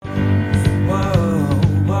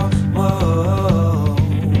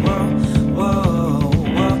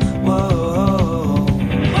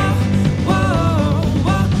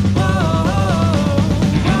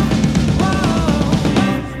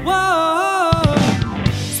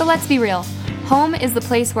So let's be real. Home is the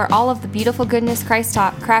place where all of the beautiful goodness Christ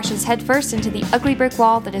taught crashes headfirst into the ugly brick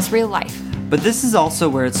wall that is real life. But this is also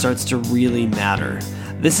where it starts to really matter.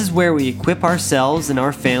 This is where we equip ourselves and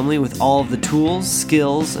our family with all of the tools,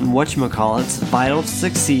 skills, and whatchamacallits vital to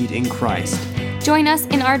succeed in Christ. Join us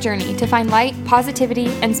in our journey to find light, positivity,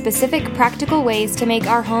 and specific practical ways to make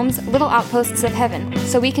our homes little outposts of heaven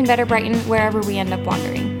so we can better brighten wherever we end up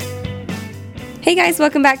wandering. Hey guys,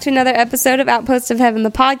 welcome back to another episode of Outposts of Heaven, the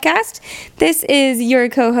podcast. This is your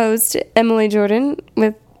co-host, Emily Jordan,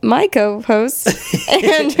 with my co-host,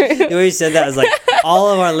 Andrew. The way you said that was like,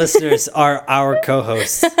 all of our listeners are our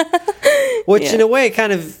co-hosts. Which in a way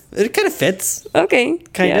kind of fits. Okay.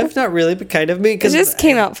 Kind of, not really, but kind of. I mean, it just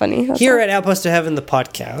came out funny. Here at Outpost of Heaven, the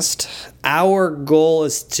podcast, our goal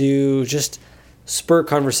is to just spur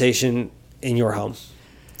conversation in your home.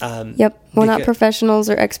 Yep. We're not professionals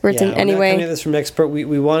or experts in any way. We're not coming at this from an expert.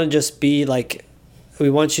 We want to just be like, we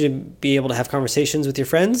want you to be able to have conversations with your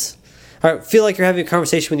friends. Or feel like you're having a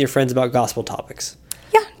conversation with your friends about gospel topics.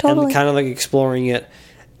 Yeah, totally. And kind of like exploring it.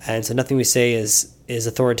 And so nothing we say is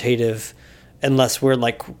authoritative unless we're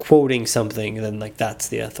like quoting something, then like that's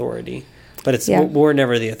the authority. But we're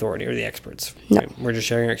never the authority or the experts. No. Right? We're just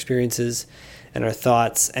sharing our experiences and our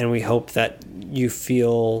thoughts, and we hope that you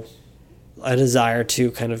feel a desire to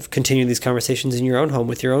kind of continue these conversations in your own home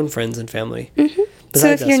with your own friends and family. Mm-hmm. So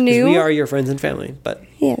if you're new, we are your friends and family, but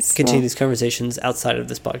yes, continue these conversations outside of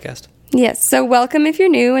this podcast. Yes. So welcome if you're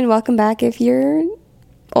new, and welcome back if you're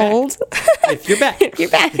old. If you're back. If you're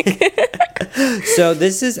back. So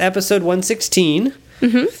this is episode 116,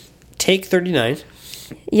 take 39.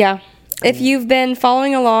 Yeah. If you've been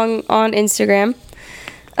following along on Instagram,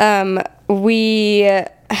 we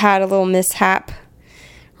had a little mishap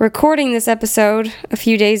recording this episode a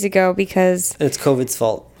few days ago because... It's COVID's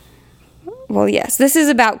fault. Well, yes. This is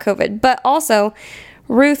about COVID. But also,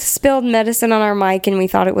 Ruth spilled medicine on our mic and we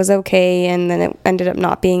thought it was okay, and then it ended up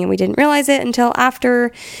not being, and we didn't realize it until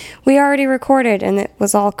after we already recorded, and it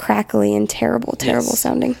was all crackly and terrible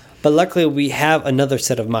sounding. But luckily, we have another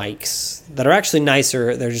set of mics that are actually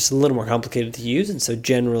nicer. They're just a little more complicated to use, and so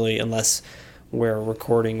generally, unless we're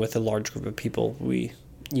recording with a large group of people, we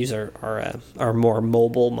use our more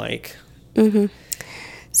mobile mic. Mm-hmm.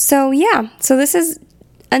 So, yeah. So this is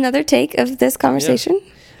another take of this conversation.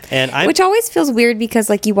 Yeah. Which always feels weird because,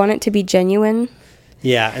 like, you want it to be genuine.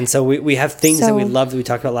 Yeah, and so we have things that we love that we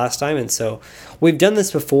talked about last time, and so we've done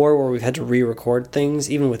this before where we've had to re-record things,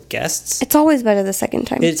 even with guests. It's always better the second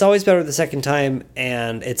time. It's always better the second time,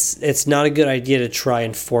 and it's not a good idea to try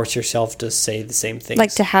and force yourself to say the same things.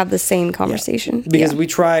 Like to have the same conversation. Yeah. Because we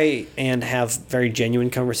try and have very genuine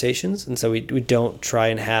conversations, and so we don't try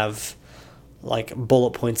and have, like,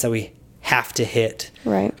 bullet points that we have to hit.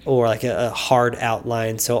 Right. Or, like, a hard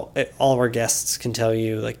outline. So all of our guests can tell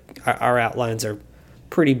you, like, our outlines are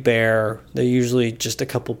pretty bare. They're usually just a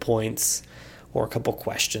couple points or a couple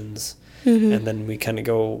questions, and then we kind of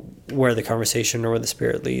go where the conversation or where the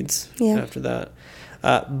Spirit leads after that.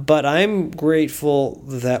 But I'm grateful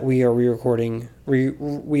that we are re-recording,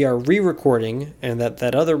 and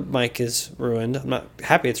that other mic is ruined. I'm not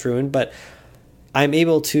happy it's ruined, but I've been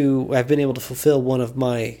able to fulfill one of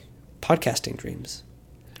my podcasting dreams,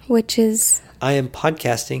 which is I am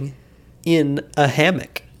podcasting in a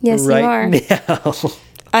hammock. Yes, right you are. Now.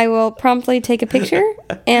 I will promptly take a picture,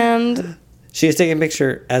 and she is taking a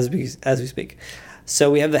picture as we speak. So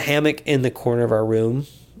we have the hammock in the corner of our room.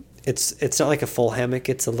 It's not like a full hammock.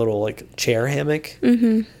 It's a little, like, chair hammock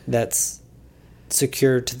that's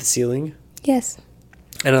secured to the ceiling. Yes.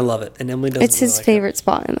 And I love it. And Emily doesn't. It's his favorite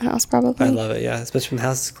spot in the house, probably. I love it. Yeah, especially when the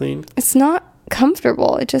house is clean. It's not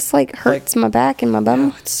comfortable. It just, like, hurts my back and my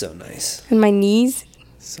bum. Oh, it's so nice. And my knees.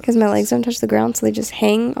 Because my legs don't touch the ground, so they just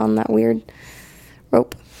hang on that weird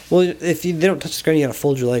rope. Well, if they don't touch the ground, you gotta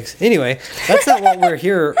fold your legs. Anyway, that's not what we're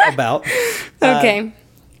here about. Okay.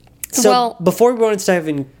 So before we go into dive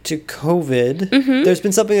into COVID, there's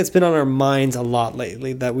been something that's been on our minds a lot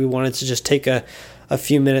lately that we wanted to just take a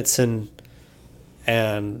few minutes and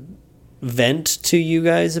vent to you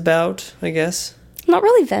guys about, I guess. Not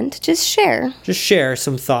really vent, just share. Just share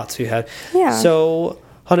some thoughts we had. Yeah. So,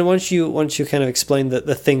 honey, why don't you kind of explain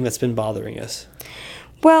the thing that's been bothering us?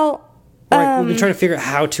 Well, we've been trying to figure out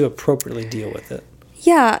how to appropriately deal with it.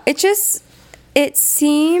 Yeah, it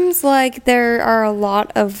seems like there are a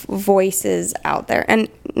lot of voices out there, and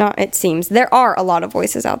not it seems, there are a lot of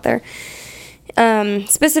voices out there,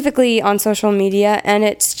 specifically on social media, and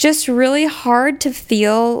it's just really hard to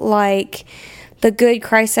feel like the good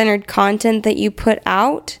Christ-centered content that you put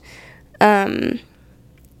out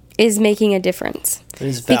is making a difference.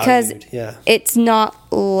 It's because valued, yeah. it's not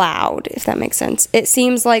loud, if that makes sense. It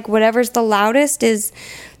seems like whatever's the loudest is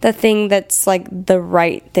the thing that's like the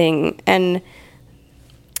right thing, and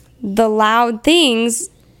the loud things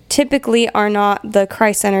typically are not the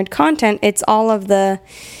Christ-centered content. It's all of the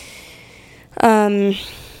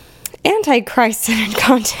anti-Christ-centered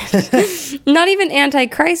content. Not even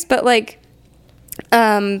anti-Christ, but like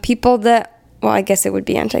people that, well, I guess it would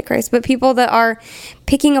be anti-Christ, but people that are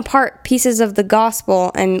picking apart pieces of the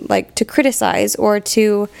gospel and like to criticize or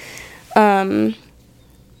to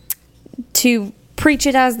preach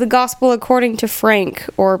it as the gospel according to Frank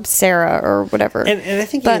or Sarah or whatever. And I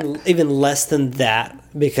think even less than that,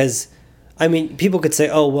 because I mean, people could say,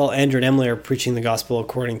 "Oh, well, Andrew and Emily are preaching the gospel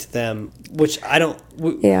according to them," which I don't.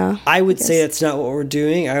 I would say that's not what we're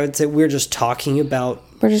doing. I would say we're just talking about.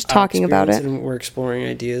 We're just talking about it, and we're exploring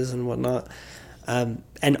ideas and whatnot,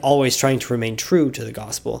 and always trying to remain true to the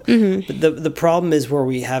gospel. Mm-hmm. But the problem is where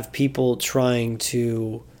we have people trying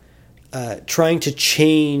to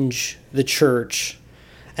change the church,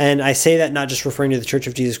 and I say that not just referring to the Church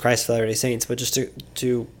of Jesus Christ of Latter-day Saints, but just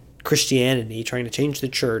to Christianity, trying to change the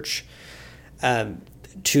church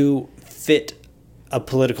to fit a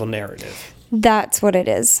political narrative. That's what it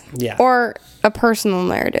is. Yeah. Or a personal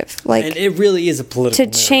narrative. Like, and it really is a political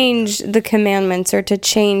narrative. To change the commandments or to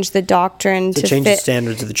change the doctrine. To change fit, the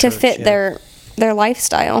standards of the church. To fit their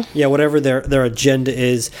lifestyle. Yeah, whatever their agenda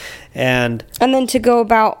is. And then to go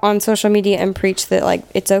about on social media and preach that, like,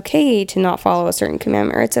 it's okay to not follow a certain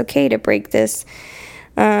commandment, or it's okay to break this.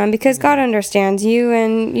 Because God understands you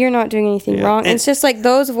and you're not doing anything wrong. And it's just like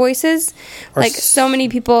those voices, like so many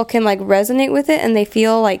people can like resonate with it and they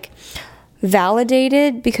feel like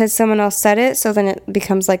validated because someone else said it. So then it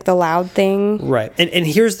becomes like the loud thing. Right. And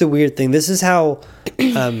here's the weird thing. This is how,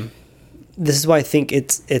 this is why I think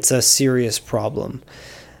it's a serious problem.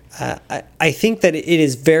 I think that it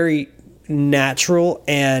is very natural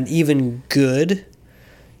and even good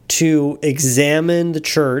to examine the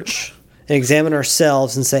church and examine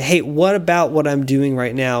ourselves and say, hey, what about what I'm doing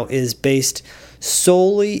right now is based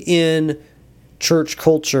solely in church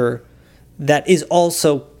culture that is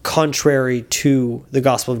also contrary to the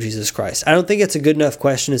gospel of Jesus Christ? I don't think it's a good enough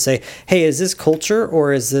question to say, hey, is this culture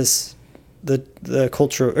or is this the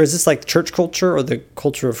culture, or is this like church culture or the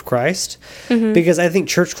culture of Christ? Mm-hmm. Because I think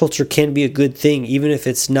church culture can be a good thing, even if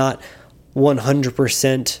it's not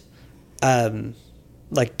 100%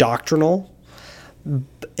 like doctrinal.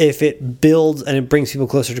 If it builds and it brings people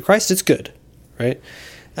closer to Christ, it's good, right?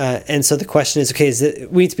 And so the question is, okay,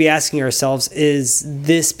 we need to be asking ourselves, is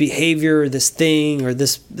this behavior, this thing, or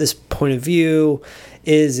this point of view,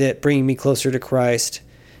 is it bringing me closer to Christ?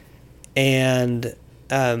 And,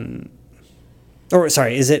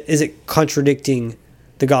 is it contradicting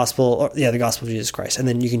the gospel? The gospel of Jesus Christ, and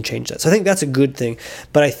then you can change that. So I think that's a good thing.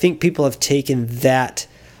 But I think people have taken that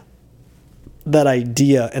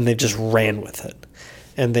idea and they've just ran with it.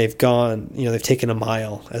 And they've gone, they've taken a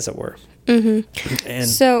mile, as it were. Mm-hmm. And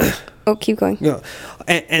so, keep going.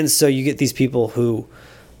 And so you get these people who,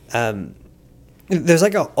 there's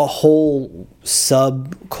like a whole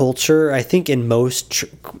subculture, I think, in most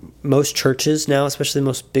churches now, especially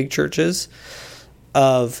most big churches,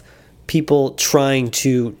 of people trying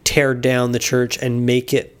to tear down the church and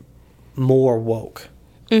make it more woke.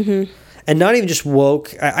 Mm-hmm. And not even just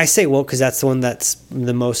woke. I say woke because that's the one that's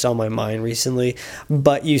the most on my mind recently.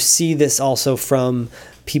 But you see this also from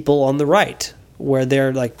people on the right, where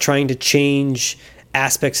they're like trying to change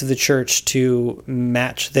aspects of the church to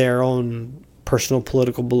match their own personal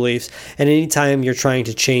political beliefs. And anytime you're trying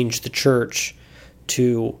to change the church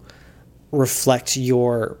to reflect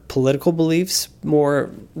your political beliefs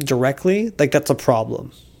more directly, like that's a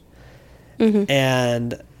problem. Mm-hmm.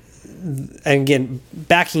 And again,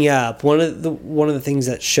 backing up, one of the things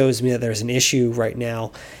that shows me that there's an issue right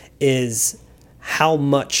now is how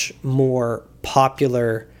much more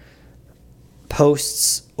popular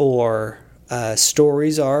posts or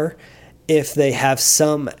stories are if they have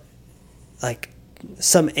some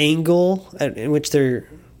angle in which they're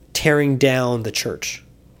tearing down the church.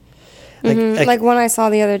 Like one I saw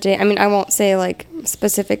the other day. I mean, I won't say like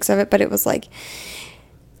specifics of it, but it was like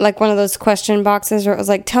one of those question boxes where it was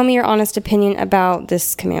like, tell me your honest opinion about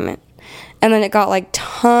this commandment. And then it got like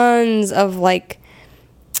tons of like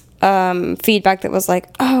feedback that was like,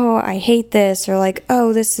 oh, I hate this, or like,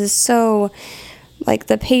 oh, this is so like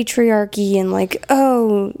the patriarchy, and like,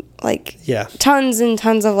 oh, like tons and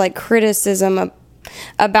tons of like criticism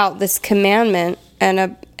about this commandment.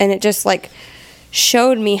 And it just like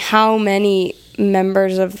showed me how many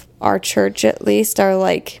members of our church, at least, are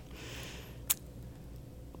like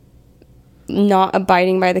not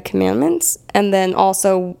abiding by the commandments, and then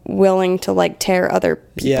also willing to like tear other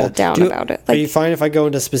people down about it. Like, are you fine if I go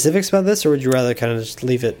into specifics about this, or would you rather kind of just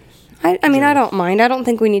leave it? I mean, I don't mind. I don't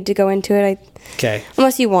think we need to go into it. Okay.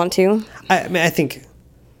 Unless you want to. I mean, I think,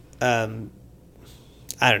 I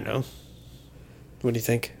don't know. What do you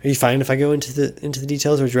think? Are you fine if I go into the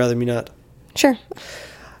details, or would you rather me not? Sure.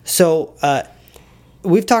 So,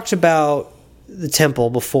 we've talked about the temple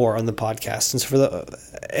before on the podcast,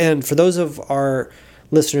 and for those of our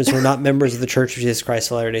listeners who are not members of the Church of Jesus Christ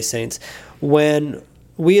of Latter-day Saints, when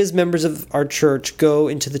we as members of our church go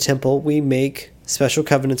into the temple, we make special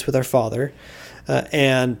covenants with our Father,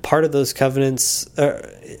 and part of those covenants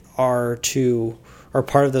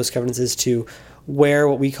is to wear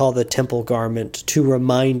what we call the temple garment to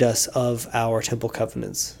remind us of our temple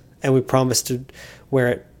covenants, and we promise to wear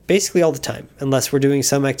it basically all the time, unless we're doing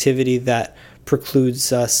some activity that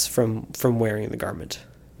precludes us from wearing the garment.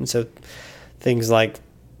 And so things like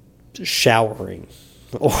showering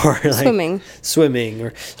or like swimming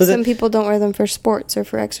or some people don't wear them for sports or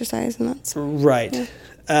for exercise, and that's right.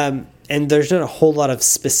 Yeah. And there's not a whole lot of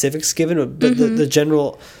specifics given, but the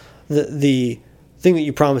general the thing that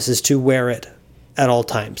you promise is to wear it at all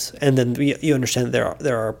times, and then you understand that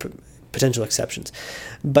there are potential exceptions,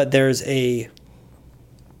 but there's a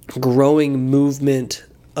growing movement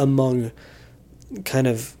among kind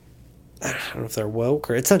of, I don't know if they're woke,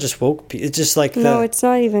 or it's not just woke. It's just like it's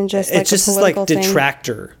not even just like it's just a political like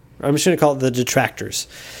detractor. I'm just going to call it the detractors.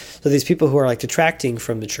 So these people who are like detracting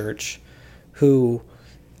from the church, who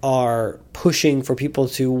are pushing for people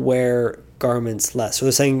to wear garments less. So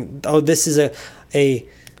they're saying, "Oh, this is this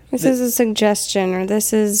is a suggestion, or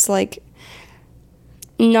this is like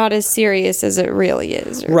not as serious as it really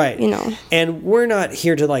is." Or, right. You know. And we're not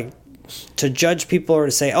here to judge people or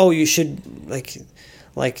to say, "Oh, you should like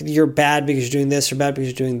you're bad because you're doing this or bad because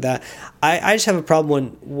you're doing that." I just have a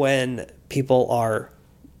problem when people are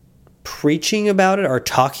preaching about it or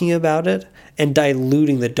talking about it and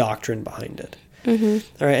diluting the doctrine behind it.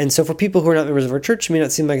 Mm-hmm. All right. And so for people who are not members of our church, it may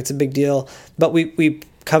not seem like it's a big deal, but we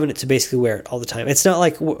covenant to basically wear it all the time. It's not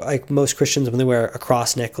like most Christians when they wear a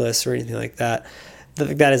cross necklace or anything like that.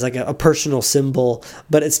 That is like a personal symbol,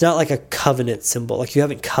 but it's not like a covenant symbol. Like you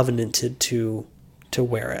haven't covenanted to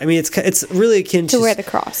wear it. I mean, it's really akin to wear the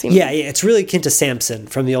cross. Yeah, it's really akin to Samson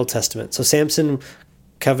from the Old Testament. So Samson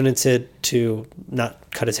covenanted to not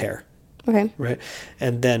cut his hair. Okay. Right,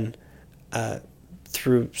 and then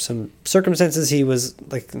through some circumstances, he was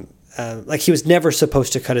like he was never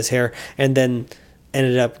supposed to cut his hair, and then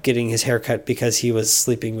ended up getting his hair cut because he was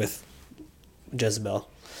sleeping with Jezebel.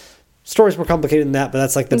 Story's more complicated than that, but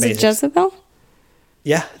that's like the basics. Is it Jezebel?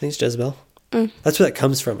 Yeah, I think it's Jezebel. That's where that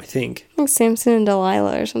comes from, I think. Like Samson and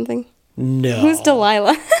Delilah or something. No. Who's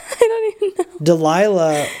Delilah? I don't even know.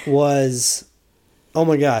 Delilah was... Oh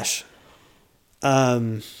my gosh.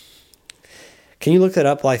 Can you look that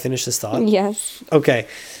up while I finish this thought? Yes. Okay.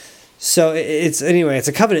 So it's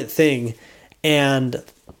a covenant thing, and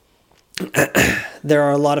there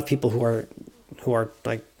are a lot of people who are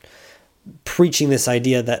like preaching this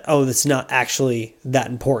idea that, oh, that's not actually that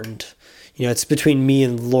important. You know, it's between me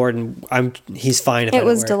and the Lord, and he's fine if I don't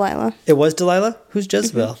wear it. It was Delilah. It was Delilah? Who's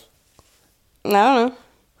Jezebel? Mm-hmm. I don't know.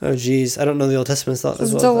 Oh, geez. I don't know the Old Testament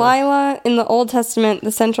as well. Delilah, in the Old Testament,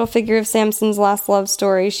 the central figure of Samson's last love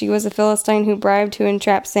story. She was a Philistine who bribed to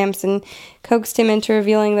entrap Samson, coaxed him into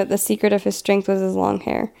revealing that the secret of his strength was his long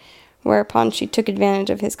hair, whereupon she took advantage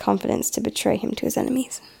of his confidence to betray him to his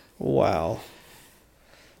enemies. Wow.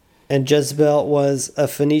 And Jezebel was a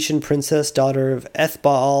Phoenician princess, daughter of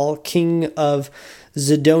Ethbaal, king of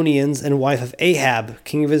Zidonians, and wife of Ahab,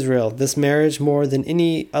 king of Israel. This marriage, more than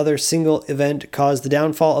any other single event, caused the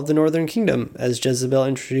downfall of the northern kingdom, as Jezebel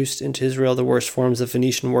introduced into Israel the worst forms of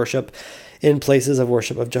Phoenician worship in places of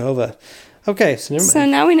worship of Jehovah. Okay, so never mind. So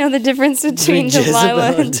now we know the difference between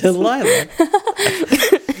Delilah and Delilah.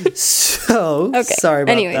 So, okay. Sorry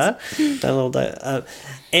about that. That little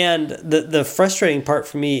and the frustrating part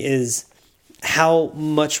for me is how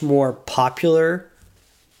much more popular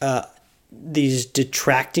these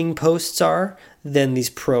detracting posts are than these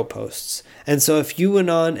pro posts. And so if you went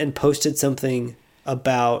on and posted something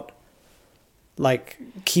about like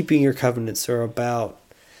keeping your covenants, or about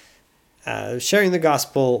sharing the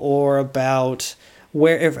gospel, or about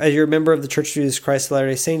as you're a member of the Church of Jesus Christ of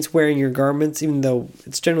Latter-day Saints, wearing your garments, even though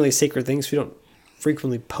it's generally a sacred thing, so we don't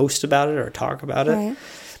frequently post about it or talk about it. Right.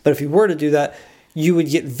 But if you were to do that, you would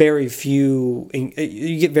get very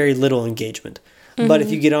little engagement. Mm-hmm. But if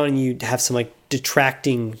you get on and you have some like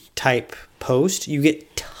detracting type post, you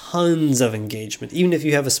get tons of engagement, even if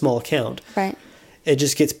you have a small account. Right. it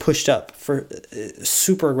just gets pushed up for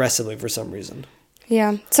super aggressively for some reason.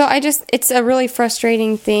 Yeah. So it's a really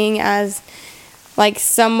frustrating thing as like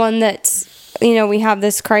someone that's, we have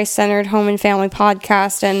this Christ-centered home and family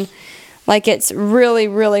podcast, and like it's really,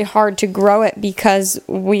 really hard to grow it because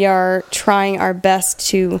we are trying our best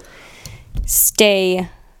to stay,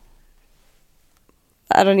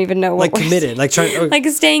 I don't even know what like committed, like trying, like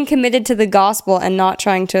staying committed to the gospel and not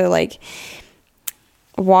trying to like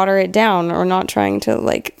water it down, or not trying to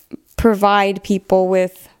like provide people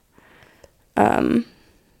with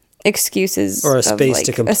excuses or a space like,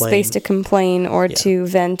 to complain, a space to complain or to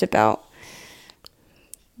vent about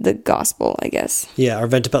the gospel, I guess. Yeah, or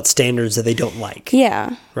vent about standards that they don't like.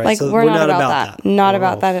 Yeah, right. Like so we're not about that. Not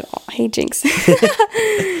about that at all. Hey, Jinx.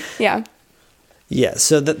 Yeah. Yeah.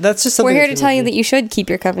 So that's just something we're here to tell you that you should keep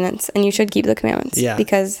your covenants and you should keep the commandments. Yeah.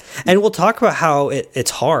 Because, and we'll talk about how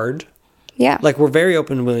it's hard. Yeah. Like we're very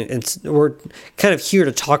open and willing, and we're kind of here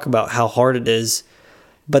to talk about how hard it is,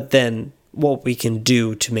 but then what we can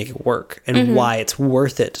do to make it work, and why it's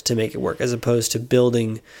worth it to make it work, as opposed to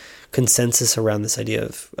building consensus around this idea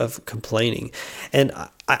of complaining. And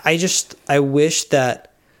I wish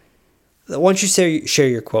that, why don't you share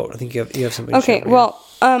your quote? I think you have something. Okay. Well,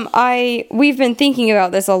 we've been thinking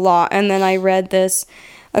about this a lot, and then I read this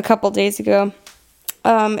a couple days ago.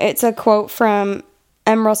 It's a quote from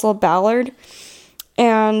M. Russell Ballard,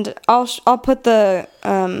 and I'll put the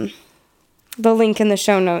link in the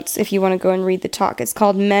show notes if you want to go and read the talk. It's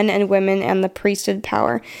called Men and Women and the Priesthood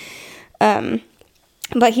Power.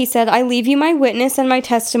 But he said, I leave you my witness and my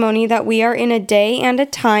testimony that we are in a day and a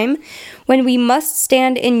time when we must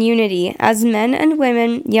stand in unity as men and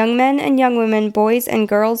women, young men and young women, boys and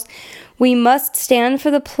girls. We must stand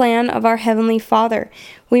for the plan of our Heavenly Father.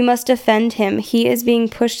 We must defend Him. He is being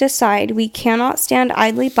pushed aside. We cannot stand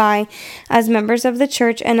idly by as members of the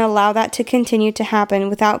church and allow that to continue to happen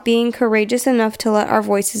without being courageous enough to let our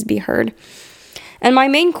voices be heard. And my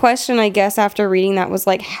main question, I guess, after reading that was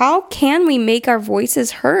like, how can we make our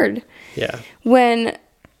voices heard? Yeah. When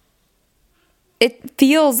it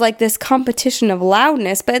feels like this competition of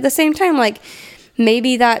loudness, but at the same time, like,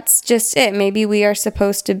 maybe that's just it. Maybe we are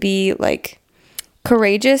supposed to be like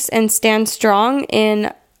courageous and stand strong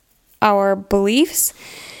in our beliefs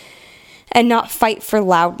and not fight for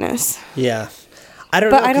loudness. Yeah. I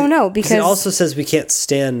don't know because it because also says we can't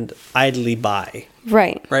stand idly by.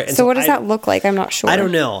 Right. And so what does that look like? I'm not sure. I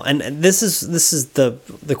don't know. And this is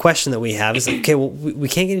the question that we have is like, okay, well, we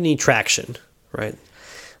can't get any traction, right?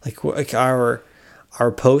 Like our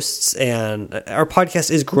posts and our podcast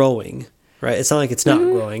is growing, right? It's not like it's not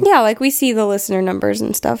growing. Yeah, like we see the listener numbers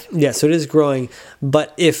and stuff. Yeah, so it is growing.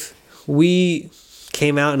 But if we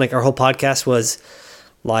came out and like our whole podcast was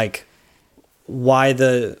like why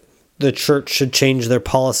the church should change their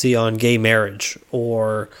policy on gay marriage,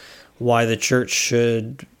 or why the church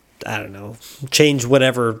should, I don't know, change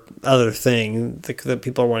whatever other thing that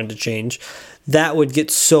people are wanting to change, that would get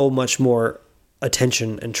so much more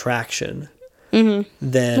attention and traction than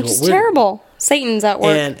which is terrible. Satan's at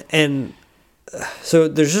work. And so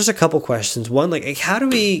there's just a couple questions. One, like how do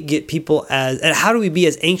we get people how do we be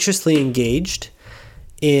as anxiously engaged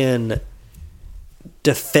in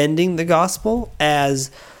defending the gospel as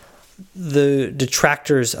the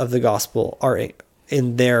detractors of the gospel are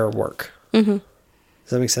in their work? Does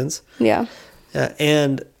that make sense? Yeah.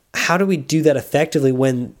 And how do we do that effectively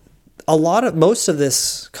when most of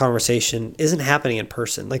this conversation isn't happening in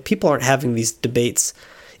person? Like people aren't having these debates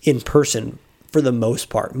in person for the most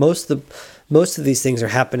part. Most of these things are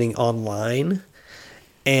happening online,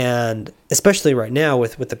 and especially right now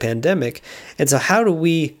with the pandemic. And so how do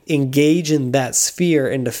we engage in that sphere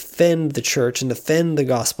and defend the church and defend the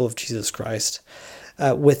gospel of Jesus Christ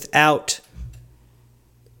without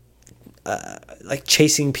like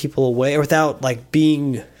chasing people away, or without like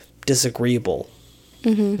being disagreeable?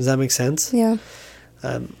 Does that make sense? Yeah.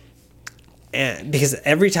 And because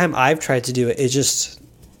every time I've tried to do it, it's just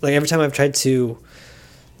like every time I've tried to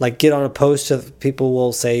like get on a post, of people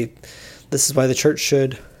will say, this is why the church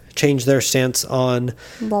should change their stance on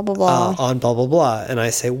blah blah blah on blah blah blah, and I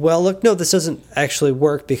say, well, look, no, this doesn't actually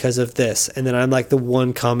work because of this, and then I'm like the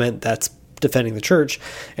one comment that's defending the church,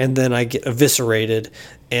 and then I get eviscerated,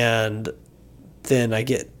 and then I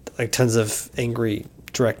get like tons of angry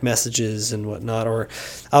direct messages and whatnot, or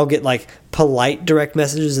I'll get like polite direct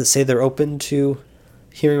messages that say they're open to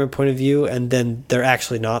hearing my point of view, and then they're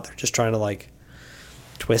actually not. They're just trying to like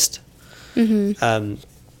twist.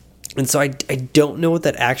 And so I don't know what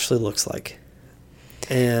that actually looks like.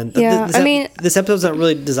 And yeah, this episode's not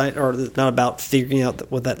really designed, or not about figuring out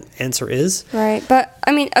what that answer is. Right. But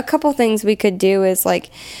I mean, a couple things we could do is like,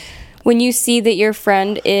 when you see that your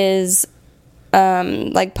friend is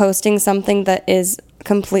like posting something that is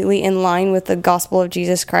completely in line with the gospel of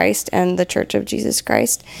Jesus Christ and the Church of Jesus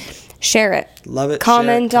Christ, share it. Love it.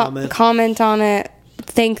 Comment on it.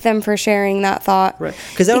 Thank them for sharing that thought. Right.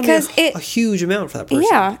 Because that would be a huge amount for that person.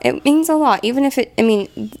 Yeah, it means a lot. Even if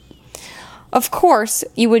of course,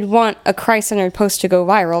 you would want a Christ-centered post to go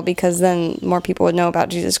viral because then more people would know about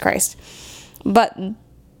Jesus Christ. But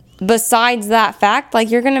besides that fact, like,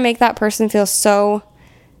 you're going to make that person feel so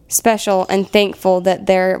special and thankful that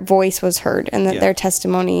their voice was heard and that their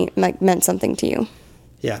testimony like meant something to you.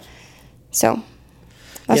 Yeah. So.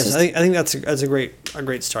 I think that's a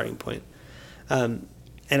great starting point. And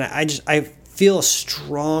I feel a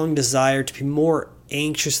strong desire to be more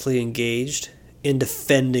anxiously engaged in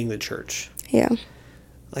defending the church. Yeah.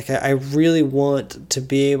 Like, I really want to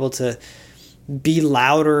be able to be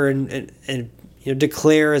louder and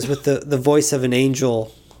declare as with the voice of an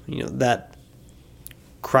angel, that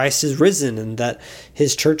Christ is risen and that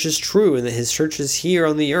his church is true and that his church is here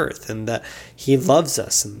on the earth and that he loves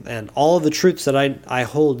us and all of the truths that I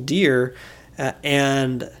hold dear.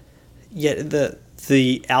 And yet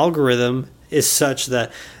the algorithm is such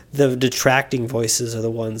that the detracting voices are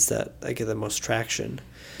the ones that get the most traction,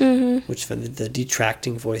 which the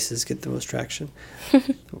detracting voices get the most traction.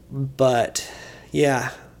 But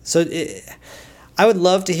yeah, so I would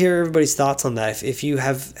love to hear everybody's thoughts on that. If you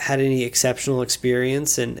have had any exceptional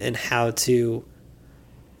experience in how to,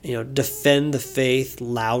 defend the faith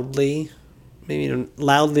loudly. Maybe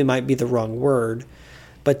loudly might be the wrong word,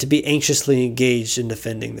 but to be anxiously engaged in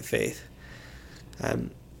defending the faith.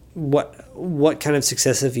 What kind of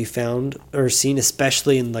success have you found or seen,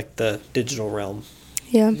 especially in like the digital realm?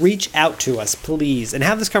 Yeah. Reach out to us, please, and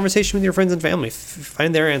have this conversation with your friends and family.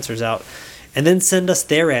 Find their answers out. And then send us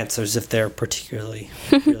their answers if they're particularly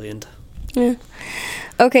brilliant. Yeah.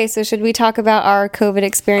 Okay, so should we talk about our COVID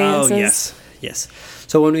experiences? Oh, yes.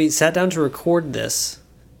 So when we sat down to record this,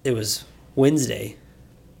 it was Wednesday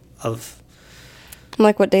of... I'm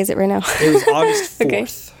like, what day is it right now? It was August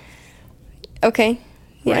 4th. Okay.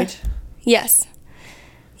 Yeah. Right? Yes,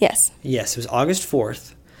 it was August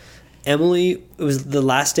 4th. It was the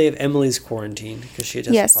last day of Emily's quarantine because she had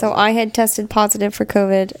tested positive. So I had tested positive for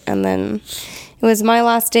COVID, and then it was my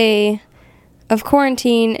last day of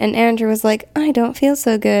quarantine, and Andrew was like, I don't feel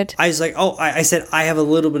so good. I was like, I said, I have a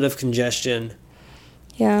little bit of congestion.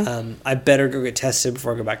 Yeah. I better go get tested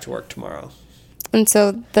before I go back to work tomorrow. And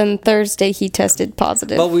so then Thursday he tested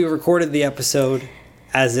positive. But we recorded the episode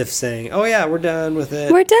as if saying, oh yeah, we're done with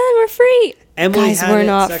it. We're done, we're free. Emily Guys, we're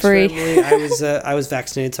not free. I was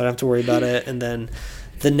vaccinated, so I don't have to worry about it. And then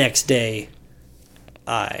the next day,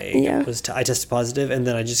 I tested positive, and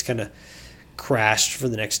then I just kind of crashed for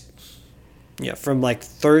the next, from like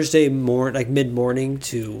Thursday morning, like mid morning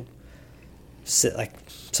to like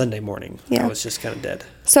Sunday morning. Yeah. I was just kind of dead.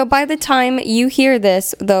 So by the time you hear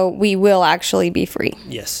this, though, we will actually be free.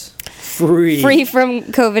 Yes, free from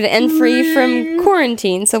COVID and free from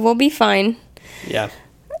quarantine. So we'll be fine. Yeah.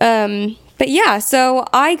 But yeah, so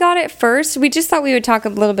I got it first. We just thought we would talk a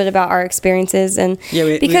little bit about our experiences, and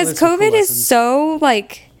because COVID is so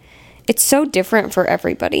it's so different for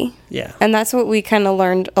everybody. Yeah. And that's what we kind of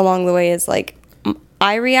learned along the way is like,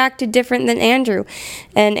 I reacted different than Andrew,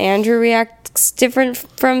 and Andrew reacts different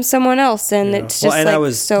from someone else, and it's just I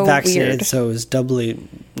was so vaccinated, weird. so it was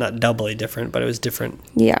not doubly different, but it was different.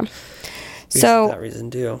 Yeah. So for that reason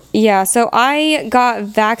too. Yeah, so I got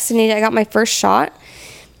vaccinated. I got my first shot.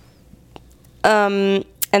 And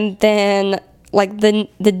then like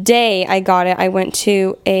the day I got it, I went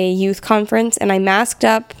to a youth conference and I masked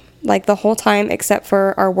up like the whole time except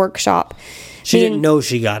for our workshop. She didn't know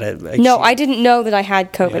she got it. I didn't know that I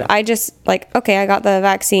had COVID. Yeah. I just okay, I got the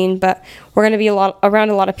vaccine, but we're going to be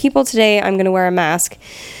around a lot of people today. I'm going to wear a mask.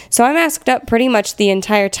 So I masked up pretty much the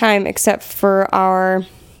entire time except for our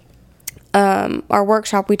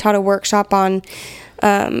workshop. We taught a workshop on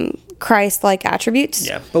Christ-like attributes.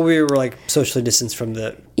 Yeah, but we were like socially distanced from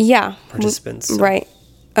the participants. So. Right.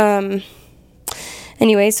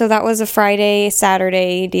 Anyway, so that was a Friday,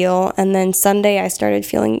 Saturday deal. And then Sunday I started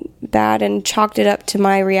feeling bad and chalked it up to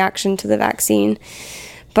my reaction to the vaccine.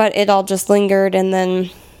 But it all just lingered. And then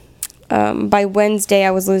by Wednesday I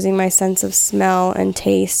was losing my sense of smell and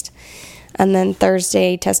taste. And then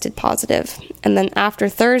Thursday tested positive. And then after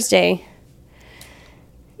Thursday,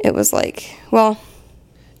 it was like, well...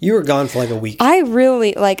 You were gone for like a week. I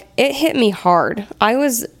really, it hit me hard.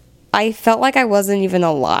 I felt like I wasn't even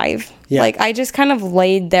alive. Yeah. Like, I just kind of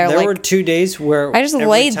laid there. There were 2 days where I just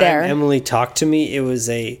laid there. Emily talked to me, it was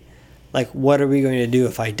a like, what are we going to do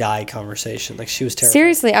if I die conversation. Like, she was terrified.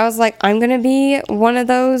 Seriously, I was like, I'm going to be one of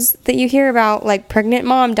those that you hear about, like, pregnant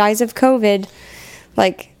mom dies of COVID.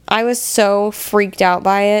 Like, I was so freaked out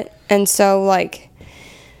by it. And so, like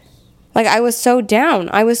I was so down.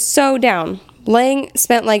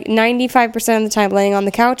 Spent like 95% of the time laying on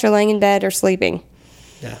the couch or laying in bed or sleeping.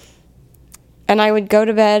 Yeah. And I would go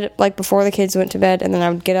to bed, like, before the kids went to bed, and then I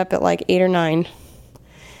would get up at, like, 8 or 9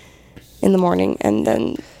 in the morning and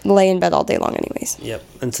then lay in bed all day long anyways. Yep.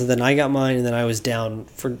 And so then I got mine, and then I was down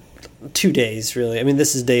for 2 days, really. I mean,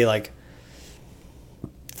 this is day, like,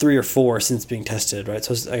 3 or 4 since being tested, right?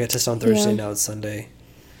 So I got tested on Thursday, now it's Sunday.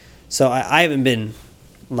 So I haven't been,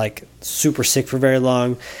 like, super sick for very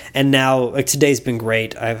long. And now, like, today's been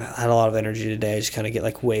great. I've had a lot of energy today. I just kind of get,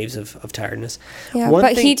 like, waves of tiredness. Yeah,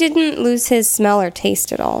 but he didn't lose his smell or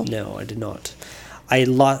taste at all. No, I did not. I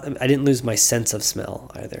didn't lose my sense of smell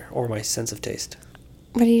either, or my sense of taste.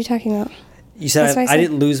 What are you talking about? You said I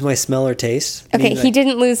didn't lose my smell or taste? Okay, he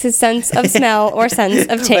didn't lose his sense of smell or sense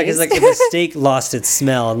of taste. Because, like, if a steak lost its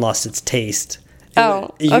smell and lost its taste...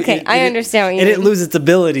 okay. I understand what you mean. It didn't lose its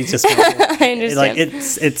ability to smell. I understand. Like,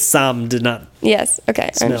 its did not... Yes,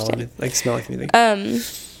 okay, I understand. Smell like anything.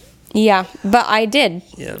 Yeah, but I did.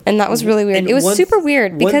 Yeah. And that was really weird. It was super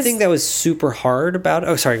weird because... One thing that was super hard about...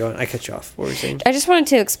 Oh, sorry, go on. I cut you off. What were you saying? I just wanted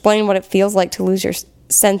to explain what it feels like to lose your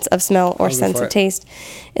sense of smell or sense of taste.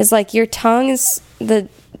 Is like your tongue is...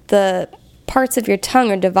 The parts of your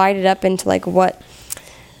tongue are divided up into, like, what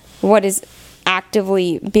is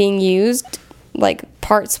actively being used. Like,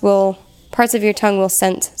 parts of your tongue will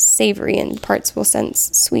sense savory, and parts will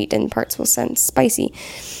sense sweet, and parts will sense spicy.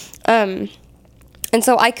 And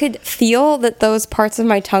so I could feel that those parts of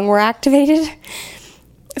my tongue were activated.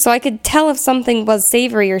 So I could tell if something was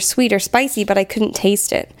savory or sweet or spicy, but I couldn't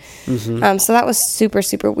taste it. Mm-hmm. So that was super,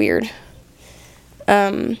 super weird.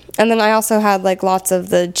 And then I also had, like, lots of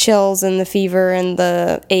the chills and the fever and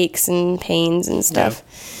the aches and pains and stuff.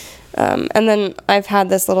 Yeah. And then I've had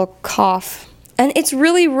this little cough. And it's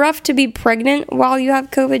really rough to be pregnant while you have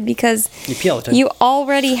COVID because you pee all the time. You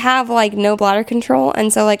already have, like, no bladder control.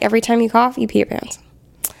 And so, like, every time you cough, you pee your pants.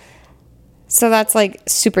 So that's, like,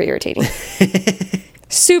 super irritating.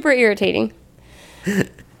 Super irritating.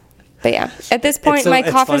 But yeah, at this point, my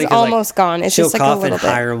cough is almost gone. It's just, like, a little bit. She'll cough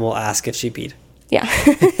and Hiram will ask if she peed. Yeah.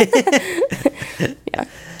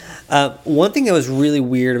 Yeah. One thing that was really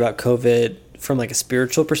weird about COVID from, like, a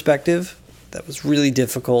spiritual perspective that was really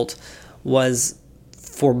difficult was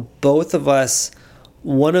for both of us,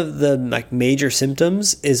 one of the, like, major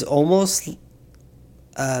symptoms is almost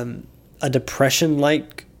a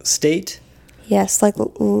depression-like state. Yes, like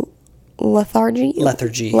lethargy.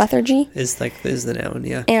 Lethargy is the noun,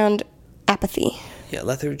 yeah. And apathy. Yeah,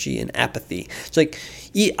 lethargy and apathy. It's like,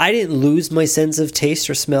 I didn't lose my sense of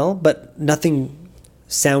taste or smell, but nothing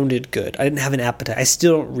sounded good. I didn't have an appetite. I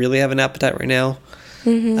still don't really have an appetite right now.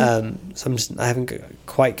 Mm-hmm. So I haven't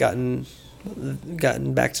quite gotten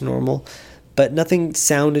back to normal, but nothing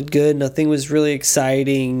sounded good. Nothing was really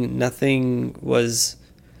exciting. Nothing was.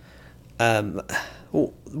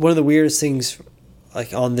 One of the weirdest things,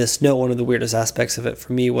 like, on this note, one of the weirdest aspects of it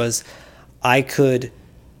for me was I could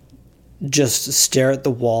just stare at the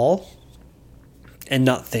wall and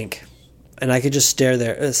not think, and I could just stare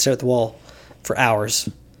at the wall for hours.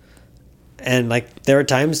 And, like, there were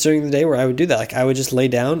times during the day where I would do that. Like, I would just lay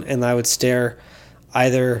down and I would stare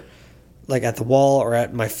either, like, at the wall or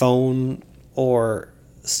at my phone or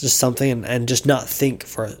just something and just not think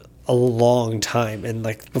for a long time. And,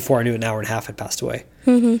 like, before I knew, an hour and a half had passed away.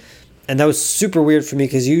 Mm-hmm. And that was super weird for me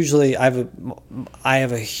because usually I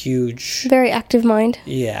have a huge... Very active mind.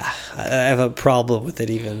 Yeah. I have a problem with it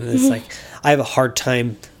even. It's like I have a hard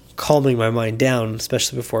time calming my mind down,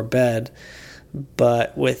 especially before bed.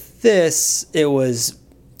 But with this, it was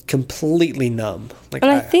completely numb. Like,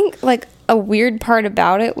 and I think, like, a weird part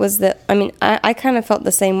about it was that, I mean, I kind of felt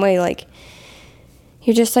the same way. Like,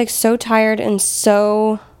 you're just, like, so tired and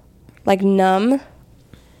so, like, numb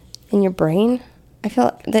in your brain. I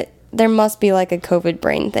feel that there must be, like, a COVID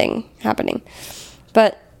brain thing happening.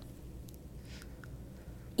 But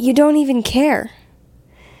you don't even care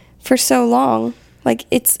for so long. Like,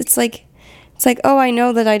 it's like, oh, I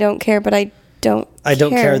know that I don't care, but I don't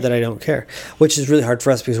care that I don't care, which is really hard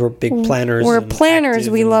for us because we're big planners. We're planners.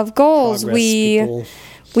 We love goals.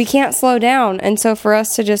 We can't slow down. And so for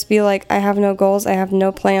us to just be like, I have no goals, I have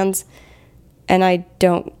no plans, and I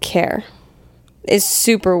don't care is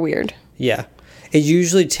super weird. Yeah. It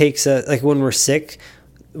usually takes like when we're sick,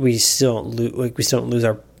 we still don't lose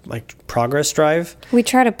our, like, progress drive. We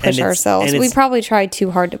try to push ourselves. We probably try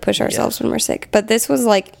too hard to push ourselves when we're sick. But this was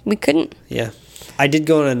like, we couldn't. Yeah. I did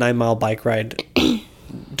go on a 9-mile bike ride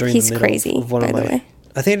during He's the middle crazy, of one of by my... the way.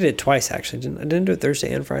 I think I did it twice, actually. I didn't do it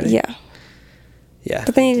Thursday and Friday. Yeah. Yeah.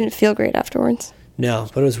 But then you didn't feel great afterwards. No,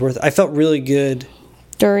 but it was worth it. I felt really good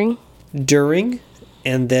During,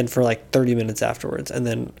 and then for like 30 minutes afterwards. And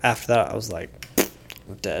then after that, I was like,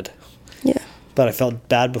 I'm dead. yeah. But I felt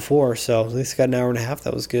bad before, so at least I got an hour and a half.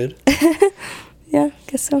 That was good. Yeah, I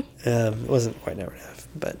guess so. It wasn't quite an hour and a half,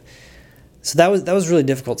 but so that was really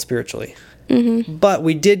difficult spiritually. Mm-hmm. But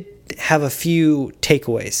we did have a few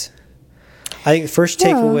takeaways. I think the first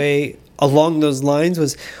takeaway along those lines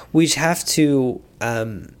was we have to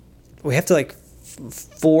like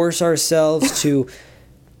force ourselves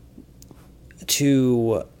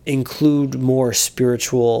to include more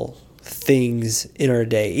spiritual things in our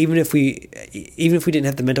day, even if we didn't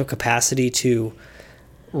have the mental capacity to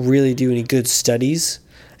really do any good studies.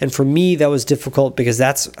 And for me, that was difficult because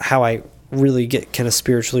that's how I really get kind of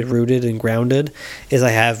spiritually rooted and grounded, is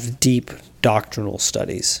I have deep doctrinal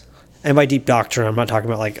studies. And by deep doctrine, I'm not talking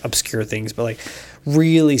about like obscure things, but like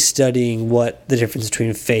really studying what the difference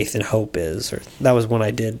between faith and hope is. Or that was one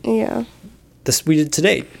I did. Yeah. We did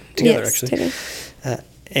today together, yes, actually. Today.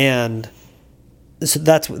 And so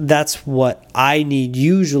that's what I need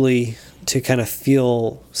usually to kind of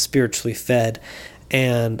feel spiritually fed.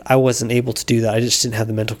 And I wasn't able to do that. I just didn't have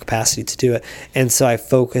the mental capacity to do it. And so I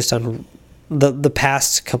focused on the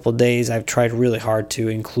past couple of days. I've tried really hard to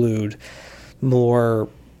include more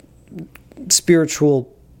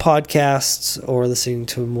spiritual podcasts, or listening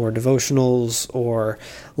to more devotionals, or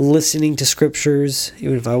listening to scriptures,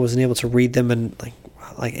 even if I wasn't able to read them and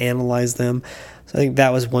like analyze them. So I think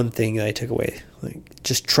that was one thing that I took away. Like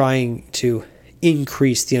just trying to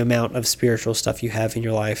increase the amount of spiritual stuff you have in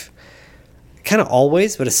your life. Kind of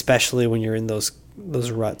always, but especially when you're in those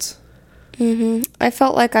ruts. Mm-hmm. I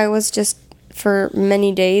felt like I was just for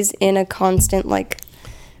many days in a constant like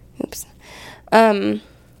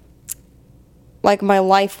my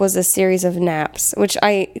life was a series of naps, which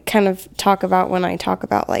I kind of talk about when I talk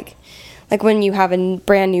about like when you have a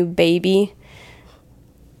brand new baby,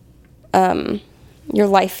 your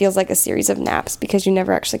life feels like a series of naps because you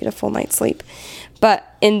never actually get a full night's sleep.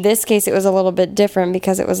 But in this case, it was a little bit different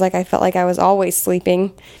because it was like I felt like I was always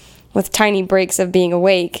sleeping with tiny breaks of being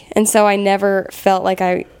awake. And so I never felt like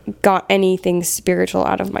I got anything spiritual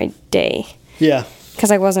out of my day. Yeah.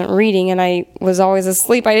 Because I wasn't reading and I was always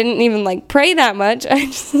asleep. I didn't even like pray that much. I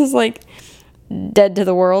just was like dead to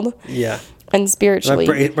the world. Yeah. And spiritually.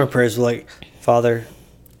 My prayers were like, Father,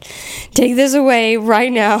 take this away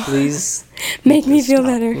right now. Please. Make me feel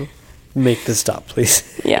better. Make this stop,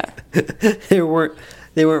 please. Yeah. They weren't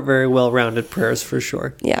very well-rounded prayers for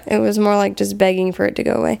sure. Yeah, it was more like just begging for it to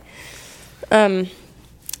go away.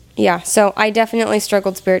 Yeah, so I definitely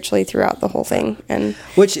struggled spiritually throughout the whole thing, and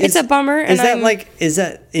it's a bummer. Is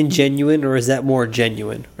that ingenuine or is that more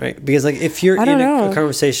genuine, right? Because like if you're in a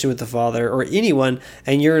conversation with the Father or anyone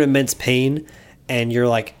and you're in immense pain and you're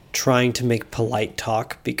like trying to make polite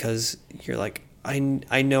talk because you're like, I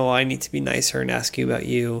know I need to be nicer and ask you about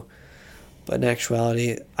you, but in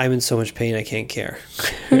actuality, I'm in so much pain I can't care.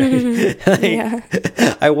 Yeah.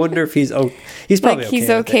 I wonder if he's probably like he's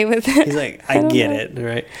okay with it. He's like, I get it,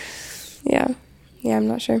 right? Yeah, I'm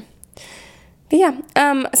not sure. But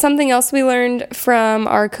yeah, something else we learned from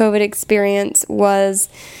our COVID experience was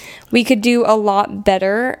we could do a lot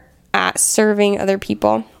better at serving other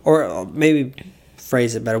people. Or maybe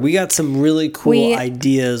phrase it better. We got some really cool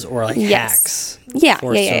ideas or like hacks. Yeah.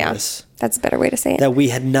 Service. That's a better way to say it. That we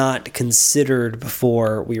had not considered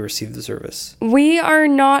before we received the service. We are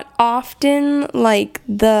not often like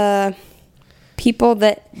the people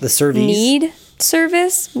that need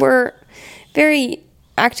service. We're very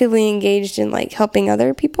actively engaged in like helping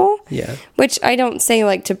other people. Yeah. Which I don't say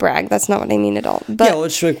like to brag. That's not what I mean at all. But yeah, well,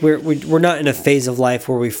 it's like we're not in a phase of life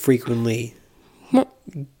where we frequently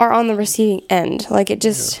are on the receiving end. Like it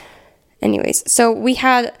just... Yeah. Anyways, so we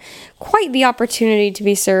had quite the opportunity to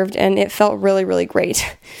be served, and it felt really, really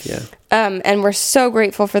great. Yeah. And we're so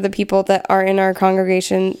grateful for the people that are in our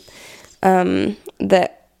congregation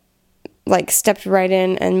that like stepped right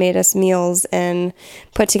in and made us meals and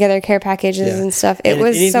put together care packages and stuff. It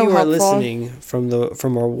was so helpful. If you are listening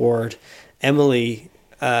from our ward, Emily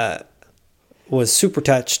was super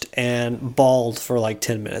touched and bawled for like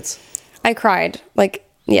 10 minutes. I cried.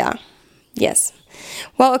 Yes.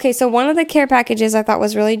 Well, okay, so one of the care packages I thought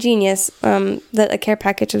was really genius, that a care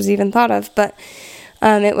package was even thought of, but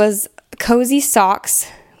it was cozy socks,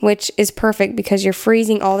 which is perfect because you're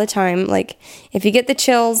freezing all the time. Like, if you get the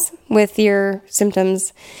chills with your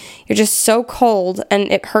symptoms, you're just so cold,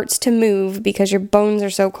 and it hurts to move because your bones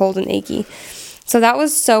are so cold and achy. So that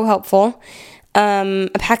was so helpful. a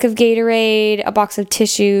pack of Gatorade, a box of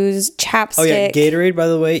tissues, chapstick. Oh yeah, Gatorade, by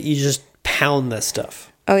the way, you just pound that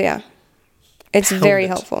stuff. Oh yeah. It's very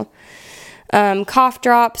helpful. Cough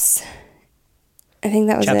drops. I think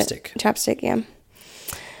that was it. Chapstick, yeah.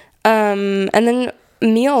 And then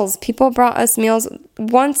meals. People brought us meals.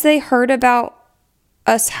 Once they heard about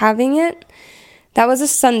us having it, that was a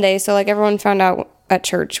Sunday, so like everyone found out at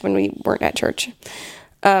church when we weren't at church.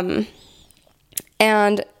 And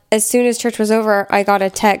as soon as church was over, I got a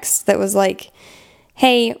text that was like,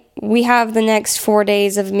 hey, we have the next 4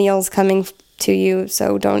 days of meals coming to you,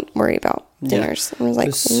 so don't worry about dinners. And I was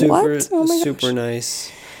like, what? Oh my gosh. Super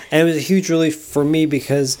nice. And it was a huge relief for me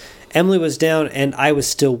because Emily was down and I was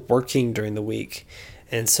still working during the week.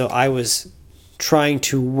 And so I was trying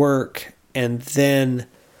to work and then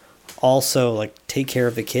also like take care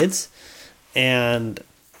of the kids and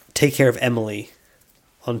take care of Emily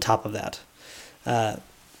on top of that.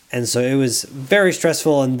 And so it was very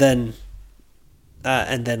stressful, and then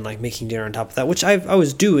like making dinner on top of that, which I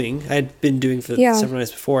was doing. I had been doing for several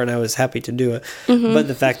nights before, and I was happy to do it. Mm-hmm. But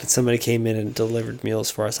the fact that somebody came in and delivered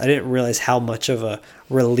meals for us, I didn't realize how much of a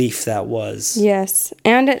relief that was.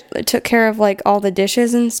 And it took care of like all the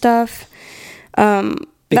dishes and stuff.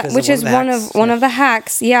 Which is one of the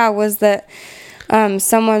hacks. Yeah, was that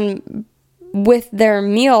someone with their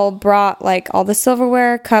meal brought like all the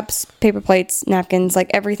silverware, cups, paper plates, napkins,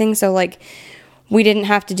 like everything. So like we didn't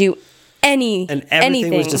have to do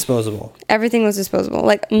anything was disposable. Everything was disposable.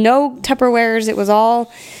 Like no Tupperwares. It was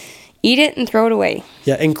all eat it and throw it away.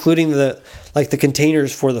 Yeah, including the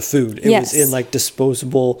containers for the food. It was in like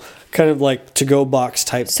disposable kind of like to-go box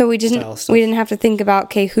type. So we didn't have to think about,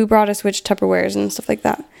 okay, who brought us which Tupperwares and stuff like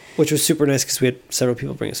that. Which was super nice because we had several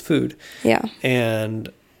people bring us food. Yeah.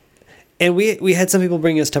 And we had some people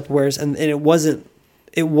bring us Tupperwares, and it wasn't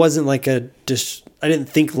like a dish. I didn't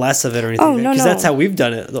think less of it or anything. Oh, no, because that's how we've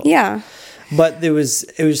done it. Yeah. But it was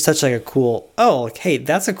such like a cool, hey,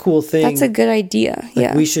 that's a cool thing. That's a good idea.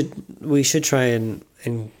 Like we should try and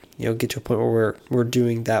get to a point where we're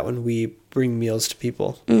doing that when we bring meals to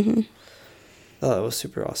people. Mm-hmm. Oh, that was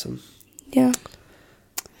super awesome. Yeah.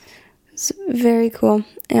 It's very cool.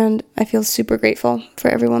 And I feel super grateful for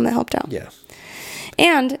everyone that helped out. Yeah.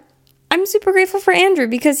 And I'm super grateful for Andrew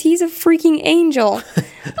because he's a freaking angel.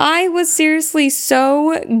 I was seriously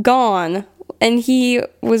so gone, and he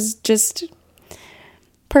was just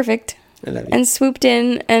perfect and swooped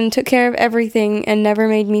in and took care of everything and never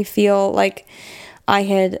made me feel like I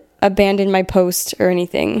had abandoned my post or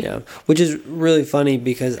anything. Yeah, which is really funny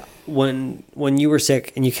because when you were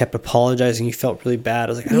sick and you kept apologizing, you felt really bad.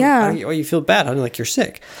 I was like, why you feel bad? I'm like, you're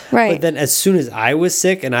sick. Right. But then as soon as I was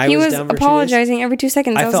sick and he was down for apologizing 2 days, every 2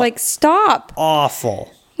 seconds. I was like, stop.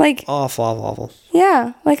 Awful. Like awful.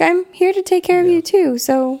 Yeah. Like I'm here to take care of you too.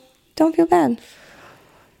 So don't feel bad.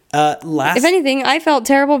 If anything, I felt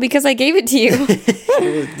terrible because I gave it to you.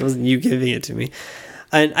 It wasn't you giving it to me.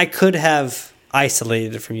 And I could have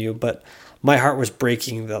isolated it from you, but my heart was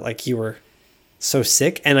breaking that like you were so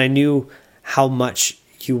sick, and I knew how much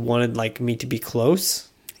you wanted like me to be close.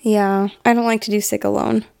 Yeah, I don't like to do sick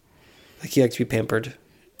alone. Like you like to be pampered.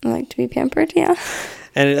 I like to be pampered, yeah.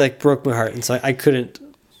 And it like broke my heart, and so I couldn't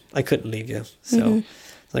leave you. So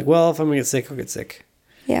it's like, well, if I'm gonna get sick, I'll get sick.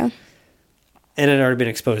 Yeah. And it had already been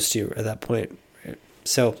exposed to you at that point.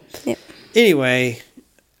 So anyway,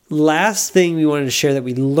 last thing we wanted to share that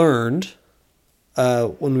we learned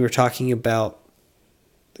when we were talking about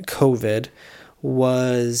COVID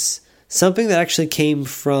was something that actually came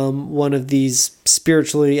from one of these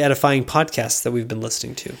spiritually edifying podcasts that we've been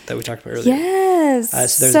listening to that we talked about earlier. Yes. So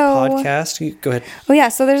there's a podcast. Go ahead. Oh yeah.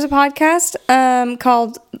 So there's a podcast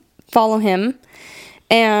called Follow Him,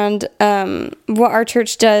 and what our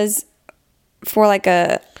church does for like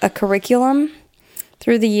a curriculum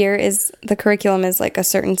through the year is the curriculum is like a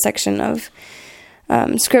certain section of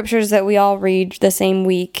scriptures that we all read the same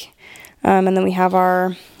week, and then we have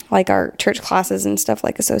our church classes and stuff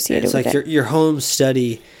like associated with it. It's like your home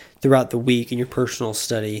study throughout the week and your personal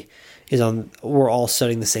study we're all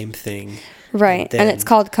studying the same thing. Right. And it's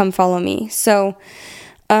called Come Follow Me. So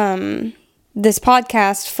this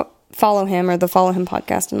podcast, Follow Him, or the Follow Him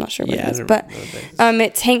podcast, I'm not sure what it is. But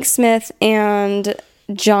it's Hank Smith and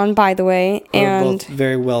John By the Way. And both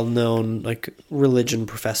very well-known like religion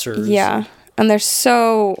professors. Yeah. And they're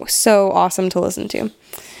so, so awesome to listen to.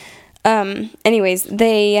 Anyways,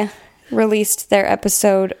 they released their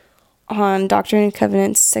episode on Doctrine and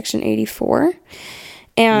Covenants, section 84.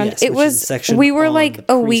 And we were like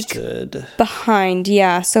a week behind.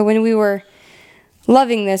 Yeah. So when we were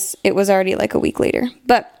loving this, it was already like a week later.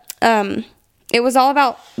 But it was all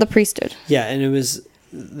about the priesthood. Yeah. And it was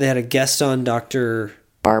they had a guest on, Dr.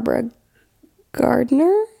 Barbara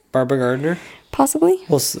Gardner, possibly.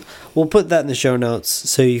 We'll put that in the show notes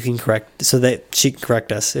so you can so that she can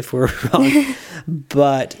correct us if we're wrong.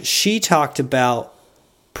 But she talked about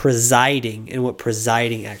presiding and what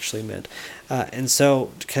presiding actually meant. And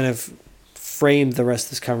so to kind of frame the rest of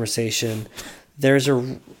this conversation, there's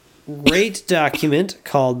a great document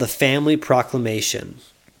called the Family Proclamation.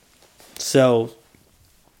 So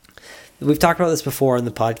we've talked about this before in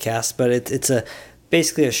the podcast, but it's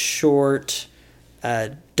basically a short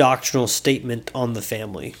doctrinal statement on the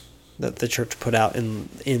family that the church put out in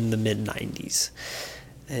the mid-90s.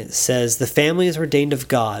 It says, "The family is ordained of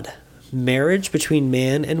God. Marriage between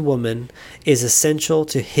man and woman is essential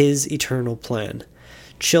to his eternal plan.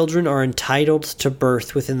 Children are entitled to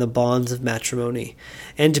birth within the bonds of matrimony,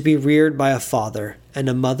 and to be reared by a father and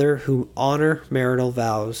a mother who honor marital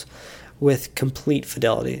vows with complete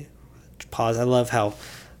fidelity." Pause. I love how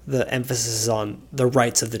the emphasis is on the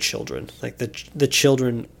rights of the children. Like the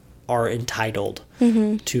children are entitled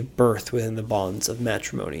to birth within the bonds of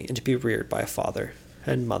matrimony and to be reared by a father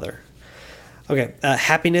and mother. Okay,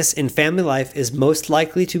 happiness in family life is most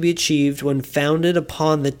likely to be achieved when founded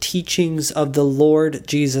upon the teachings of the Lord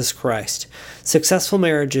Jesus Christ. Successful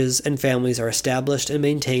marriages and families are established and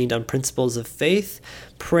maintained on principles of faith,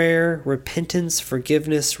 prayer, repentance,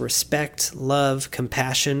 forgiveness, respect, love,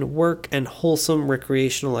 compassion, work, and wholesome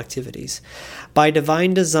recreational activities. By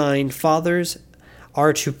divine design, fathers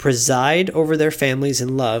are to preside over their families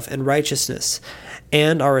in love and righteousness,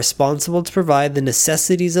 and are responsible to provide the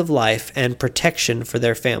necessities of life and protection for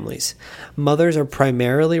their families. Mothers are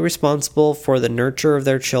primarily responsible for the nurture of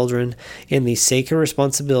their children. In these sacred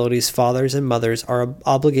responsibilities, fathers and mothers are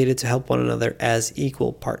obligated to help one another as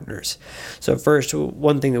equal partners. So first,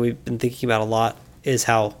 one thing that we've been thinking about a lot is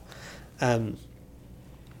how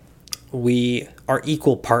we are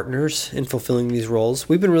equal partners in fulfilling these roles.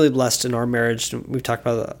 We've been really blessed in our marriage. We've talked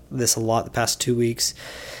about this a lot the past 2 weeks,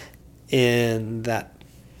 in that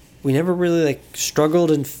we never really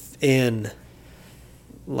struggled in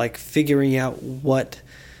figuring out what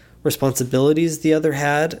responsibilities the other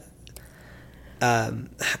had. I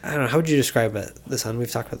don't know, how would you describe it, this one?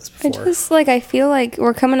 We've talked about this before. I feel like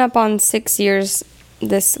we're coming up on 6 years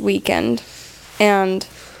this weekend, and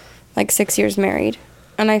 6 years married.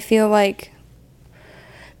 And I feel like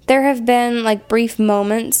there have been brief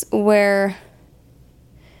moments where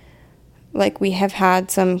we have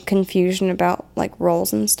had some confusion about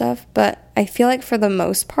roles and stuff, but I feel like for the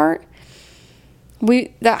most part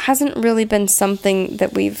that hasn't really been something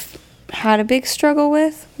that we've had a big struggle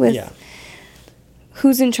with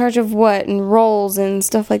who's in charge of what and roles and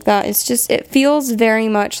stuff like that. It's just, it feels very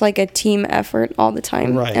much like a team effort all the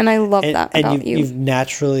time. Right. And I love that about you. You've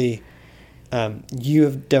naturally you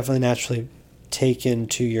have definitely naturally taken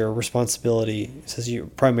to your responsibility. It says you're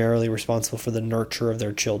primarily responsible for the nurture of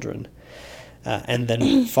their children. And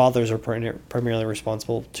then fathers are primarily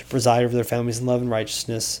responsible to preside over their families in love and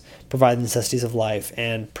righteousness, provide the necessities of life,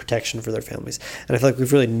 and protection for their families. And I feel like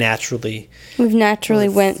we've naturally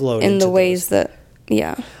went in the ways that,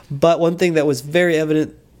 But one thing that was very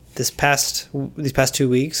evident these past 2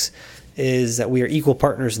 weeks is that we are equal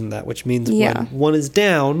partners in that, which means when one is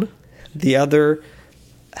down, the other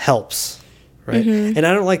helps, right? Mm-hmm. And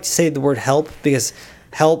I don't like to say the word help, because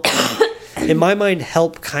help... in my mind,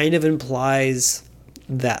 help kind of implies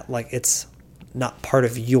that it's not part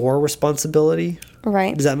of your responsibility.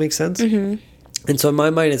 Right. Does that make sense? Mm-hmm. And so in my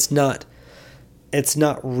mind, it's not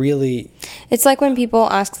really... It's like when people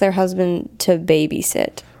ask their husband to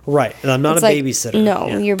babysit. Right. And I'm not a babysitter.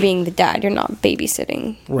 No, you're being the dad. You're not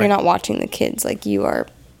babysitting. Right. You're not watching the kids. You are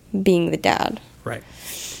being the dad. Right.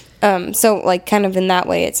 So kind of in that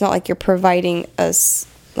way, it's not like you're providing us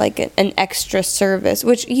an extra service,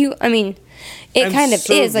 which it kind of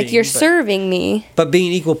serving, is you're serving me, but being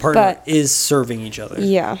an equal partner is serving each other.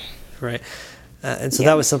 Right. And so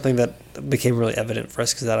that was something that became really evident for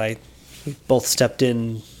us, because we both stepped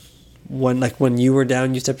in when you were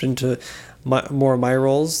down, you stepped into more of my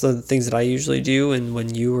roles, the things that I usually do, and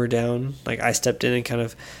when you were down, I stepped in and kind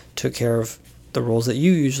of took care of the roles that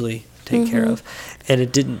you usually take care of. And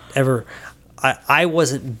it didn't ever, I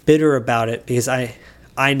wasn't bitter about it, because I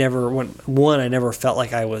never felt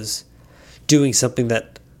like I was doing something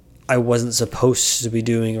that I wasn't supposed to be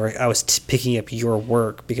doing, or I was picking up your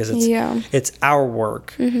work, because it's our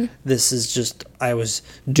work. Mm-hmm. This is just, I was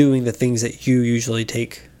doing the things that you usually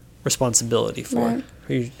take responsibility for.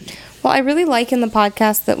 Right. Well, I really like in the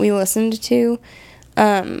podcast that we listened to,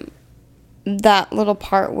 that little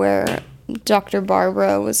part where Dr.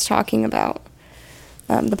 Barbara was talking about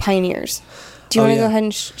the pioneers. Do you want to go ahead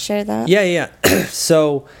and share that? Yeah.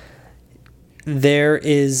 So there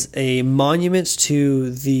is a monument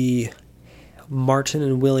to the Martin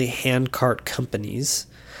and Willie handcart companies.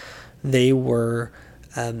 They were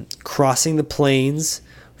crossing the plains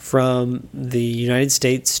from the United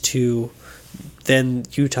States to then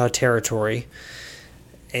Utah Territory,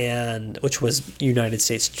 and which was United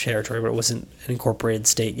States territory, but it wasn't an incorporated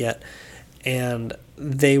state yet. And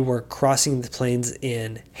they were crossing the plains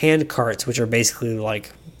in hand carts, which are basically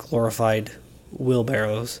like glorified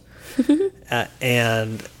wheelbarrows.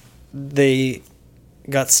 And they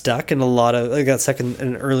got stuck in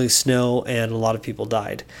in early snow, and a lot of people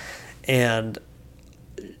died. And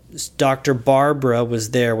Dr. Barbara was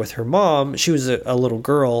there with her mom. She was a little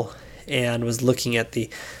girl and was looking at the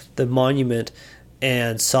monument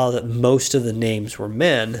and saw that most of the names were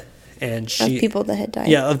men. And of people that had died.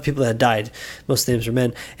 Yeah, of people that had died. Most of the names were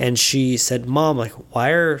men. And she said, Mom, like, why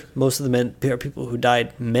are most of the people who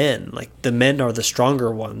died men? Like, the men are the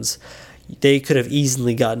stronger ones. They could have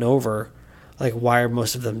easily gotten over. Like, why are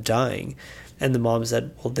most of them dying? And the mom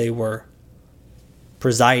said, well, they were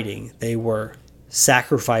presiding. They were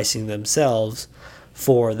sacrificing themselves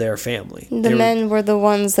for their family. The men were the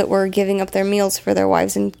ones that were giving up their meals for their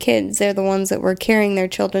wives and kids. They're the ones that were carrying their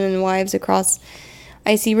children and wives across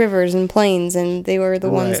icy rivers and plains, and they were the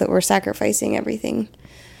ones that were sacrificing everything.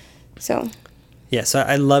 So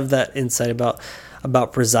I love that insight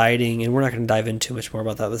about presiding, and we're not going to dive in too much more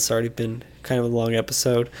about that. This has already been kind of a long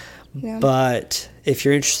episode. Yeah. But if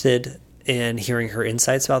you're interested in hearing her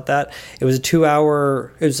insights about that, it was a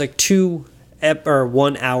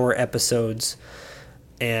 1 hour episodes,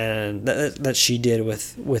 and that she did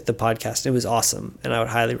with the podcast. It was awesome, and I would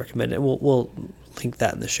highly recommend it. We'll link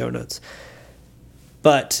that in the show notes.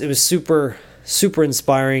 But it was super, super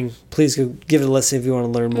inspiring. Please go give it a listen if you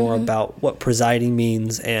want to learn more about what presiding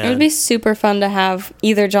means. And it would be super fun to have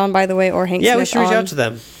either John By the Way or Hank Smith on. Yeah, we should reach out to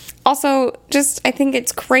them. Also, I think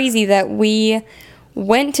it's crazy that we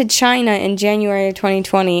went to China in January of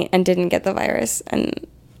 2020 and didn't get the virus. And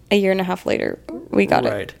a year and a half later, we got it.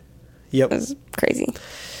 Right. Yep. It was crazy.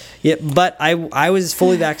 Yep, but I was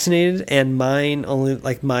fully vaccinated, and mine only,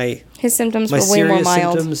 like, his symptoms were way more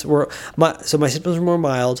mild. My symptoms were more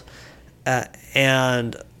mild,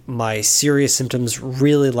 and my serious symptoms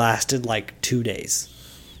really lasted like 2 days.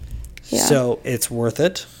 Yeah. So it's worth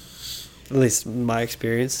it, at least in my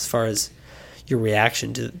experience, as far as your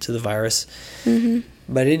reaction to the virus. Mm-hmm.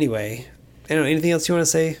 But anyway, anything else you want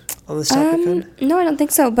to say on this topic? No, I don't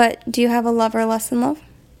think so. But do you have a love or less than love?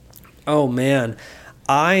 Oh, man.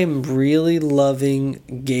 I'm really loving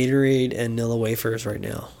Gatorade and Nilla wafers right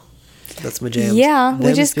now. That's my jam. Yeah,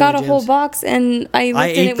 we just got a whole box, and I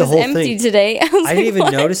looked and it was empty today. I didn't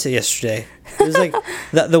even notice it yesterday. It was like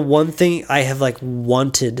the one thing I have like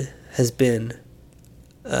wanted has been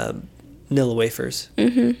Nilla wafers.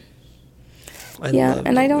 Mm-hmm.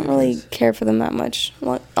 I don't really care for them that much.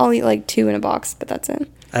 I'll eat like 2 in a box, but that's it.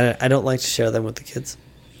 I don't like to share them with the kids.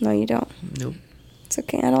 No, you don't. Nope. It's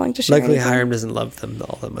okay. I don't like to share. Luckily, Hiram doesn't love them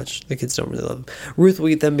all that much. The kids don't really love them. Ruth will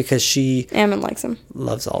eat them because Ammon likes them.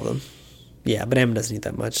 Loves all of them. Yeah, but Ammon doesn't eat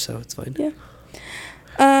that much, so it's fine. Yeah.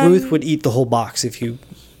 Ruth would eat the whole box if you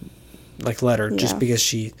let her, just because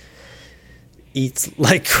she eats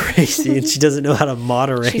like crazy and she doesn't know how to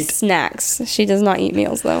moderate. She snacks. She does not eat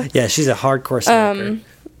meals, though. Yeah, she's a hardcore snacker.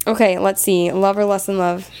 Okay, let's see. Love or less than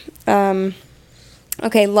love.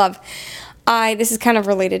 Okay, love. This is kind of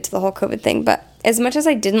related to the whole COVID thing, but as much as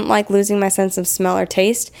I didn't like losing my sense of smell or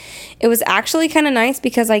taste, it was actually kind of nice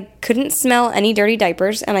because I couldn't smell any dirty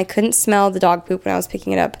diapers, and I couldn't smell the dog poop when I was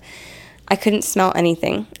picking it up. I couldn't smell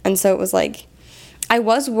anything. And so it was like, I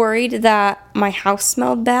was worried that my house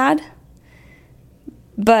smelled bad,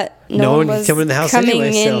 but no one was coming in the house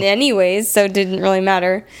anyways, so it didn't really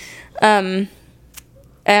matter. And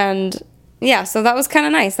yeah, so that was kind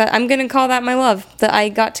of nice. I'm going to call that my love, that I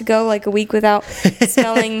got to go like a week without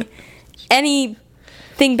smelling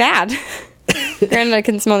anything bad. Granted, I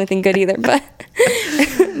couldn't smell anything good either, but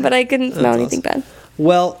I couldn't smell anything bad.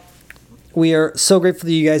 Well, we are so grateful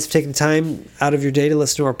that you guys have taken time out of your day to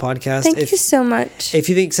listen to our podcast. Thank you so much. If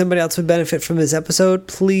you think somebody else would benefit from this episode,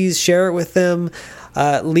 please share it with them.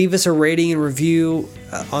 Leave us a rating and review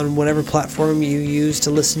on whatever platform you use to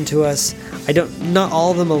listen to us. Not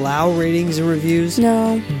all of them allow ratings and reviews.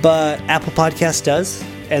 No. But Apple Podcast does,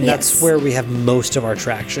 and that's where we have most of our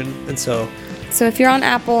traction. And so if you're on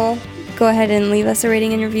Apple, go ahead and leave us a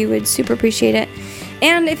rating and review. We'd super appreciate it.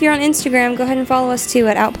 And if you're on Instagram, go ahead and follow us too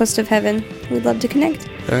at Outpost of Heaven. We'd love to connect.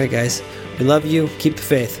 All right, guys. We love you. Keep the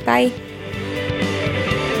faith. Bye.